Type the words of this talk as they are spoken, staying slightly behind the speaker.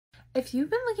If you've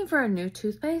been looking for a new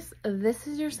toothpaste, this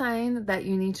is your sign that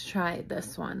you need to try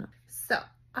this one. So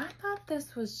I thought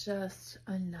this was just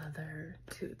another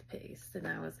toothpaste, and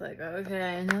I was like,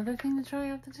 okay, another thing to try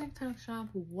out the TikTok shop,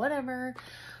 whatever.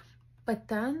 But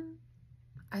then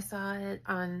I saw it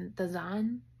on the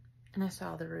Zon, and I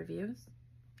saw the reviews,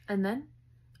 and then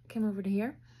I came over to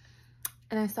here,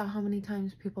 and I saw how many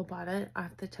times people bought it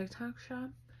off the TikTok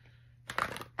shop,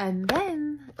 and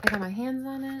then I got my hands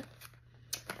on it,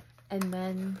 and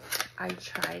then I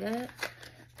tried it,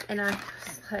 and I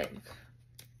was like,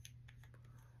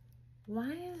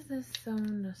 why is this so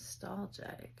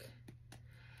nostalgic?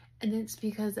 And it's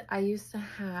because I used to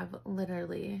have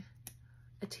literally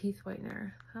a teeth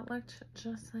whitener that looked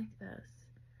just like this.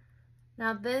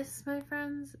 Now this, my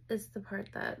friends, is the part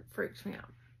that freaks me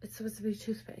out. It's supposed to be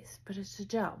toothpaste, but it's a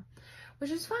gel,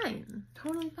 which is fine,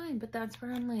 totally fine. But that's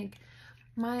where I'm like,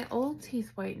 my old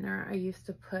teeth whitener, I used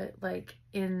to put like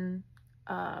in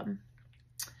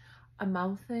a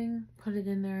mouth thing, put it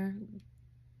in there,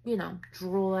 you know,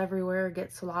 drool everywhere,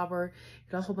 get slobber,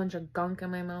 get a whole bunch of gunk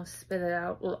in my mouth, spit it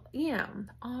out, well, you know,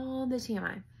 all the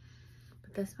TMI.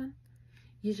 But this one,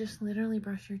 you just literally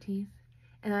brush your teeth.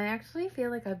 And I actually feel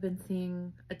like I've been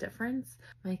seeing a difference.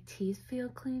 My teeth feel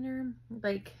cleaner.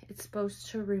 Like, it's supposed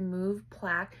to remove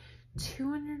plaque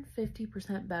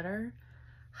 250% better.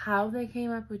 How they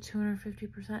came up with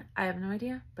 250%, I have no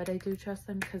idea, but I do trust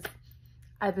them because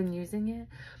I've been using it.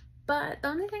 But the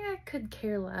only thing I could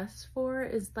care less for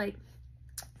is, like,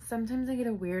 sometimes I get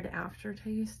a weird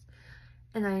aftertaste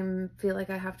and I feel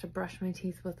like I have to brush my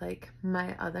teeth with, like,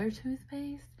 my other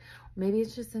toothpaste. Maybe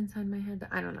it's just inside my head, but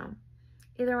I don't know.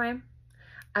 Either way,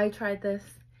 I tried this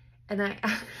and I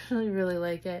actually really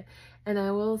like it. And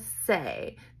I will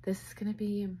say this is going to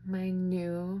be my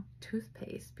new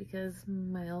toothpaste because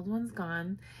my old one's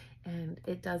gone and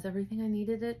it does everything I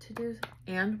needed it to do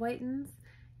and whitens.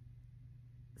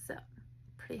 So,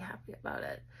 pretty happy about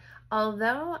it.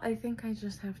 Although, I think I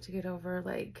just have to get over,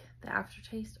 like, the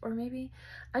aftertaste. Or maybe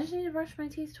I just need to brush my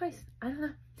teeth twice. I don't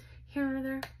know. Here or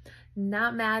there.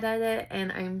 Not mad at it.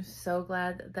 And I'm so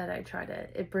glad that I tried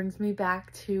it. It brings me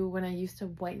back to when I used to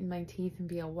whiten my teeth and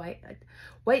be a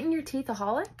whiten your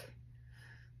teeth-aholic.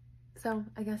 So,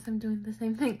 I guess I'm doing the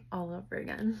same thing all over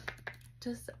again.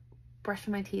 Just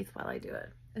brushing my teeth while I do it.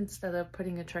 Instead of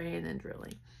putting a tray in and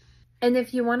drilling. And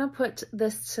if you want to put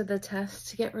this to the test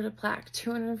to get rid of plaque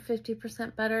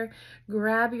 250% better,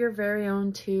 grab your very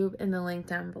own tube in the link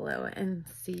down below and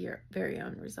see your very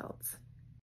own results.